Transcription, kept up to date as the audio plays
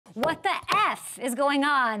What the F is going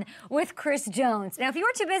on with Chris Jones? Now, if you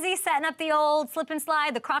were too busy setting up the old slip and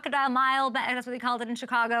slide, the crocodile mile, that's what they called it in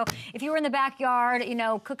Chicago, if you were in the backyard, you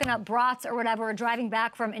know, cooking up brats or whatever, or driving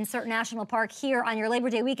back from insert national park here on your Labor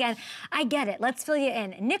Day weekend, I get it. Let's fill you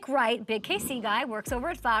in. Nick Wright, big KC guy, works over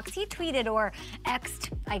at Fox. He tweeted, or X'd,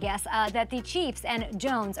 I guess, that the Chiefs and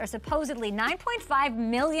Jones are supposedly $9.5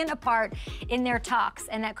 million apart in their talks,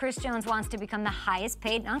 and that Chris Jones wants to become the highest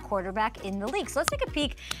paid non-quarterback in the league. So let's take a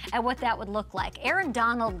peek at what that would look like. Aaron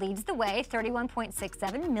Donald leads the way,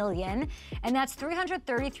 $31.67 million, and that's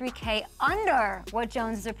 $333K under what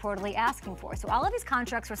Jones is reportedly asking for. So all of these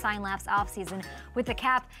contracts were signed last offseason with the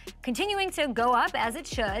cap continuing to go up as it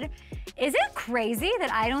should. Is it crazy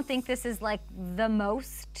that I don't think this is like the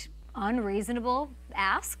most unreasonable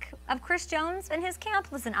ask of Chris Jones and his camp?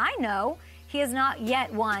 Listen, I know he has not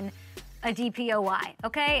yet won a DPOY,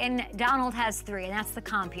 okay? And Donald has 3, and that's the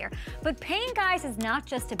comp here. But paying guys is not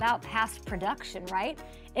just about past production, right?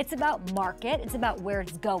 It's about market, it's about where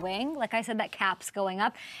it's going. Like I said, that cap's going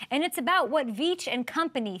up. And it's about what Veach and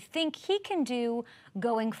company think he can do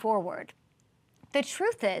going forward. The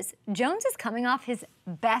truth is, Jones is coming off his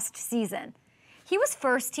best season. He was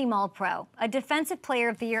first team All-Pro, a Defensive Player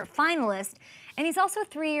of the Year finalist, and he's also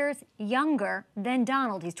 3 years younger than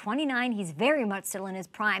Donald. He's 29, he's very much still in his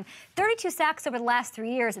prime. 32 sacks over the last 3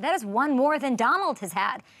 years, that is one more than Donald has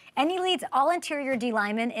had. And he leads all interior D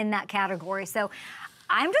linemen in that category. So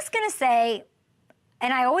I'm just gonna say,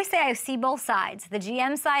 and I always say I see both sides, the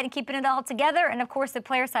GM side and keeping it all together, and of course the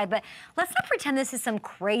player side, but let's not pretend this is some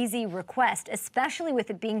crazy request, especially with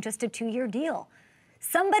it being just a 2-year deal.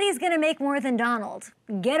 Somebody's gonna make more than Donald.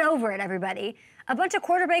 Get over it, everybody. A bunch of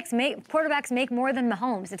quarterbacks make more than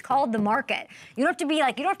Mahomes. It's called the market. You don't have to be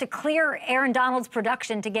like, you don't have to clear Aaron Donald's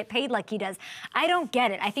production to get paid like he does. I don't get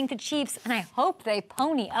it. I think the Chiefs, and I hope they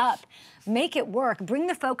pony up, make it work, bring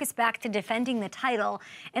the focus back to defending the title.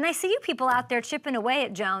 And I see you people out there chipping away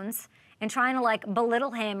at Jones and trying to like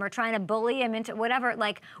belittle him or trying to bully him into whatever,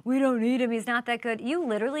 like, we don't need him, he's not that good. You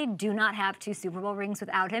literally do not have 2 Super Bowl rings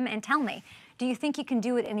without him. And tell me, do you think you can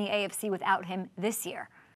do it in the AFC without him this year?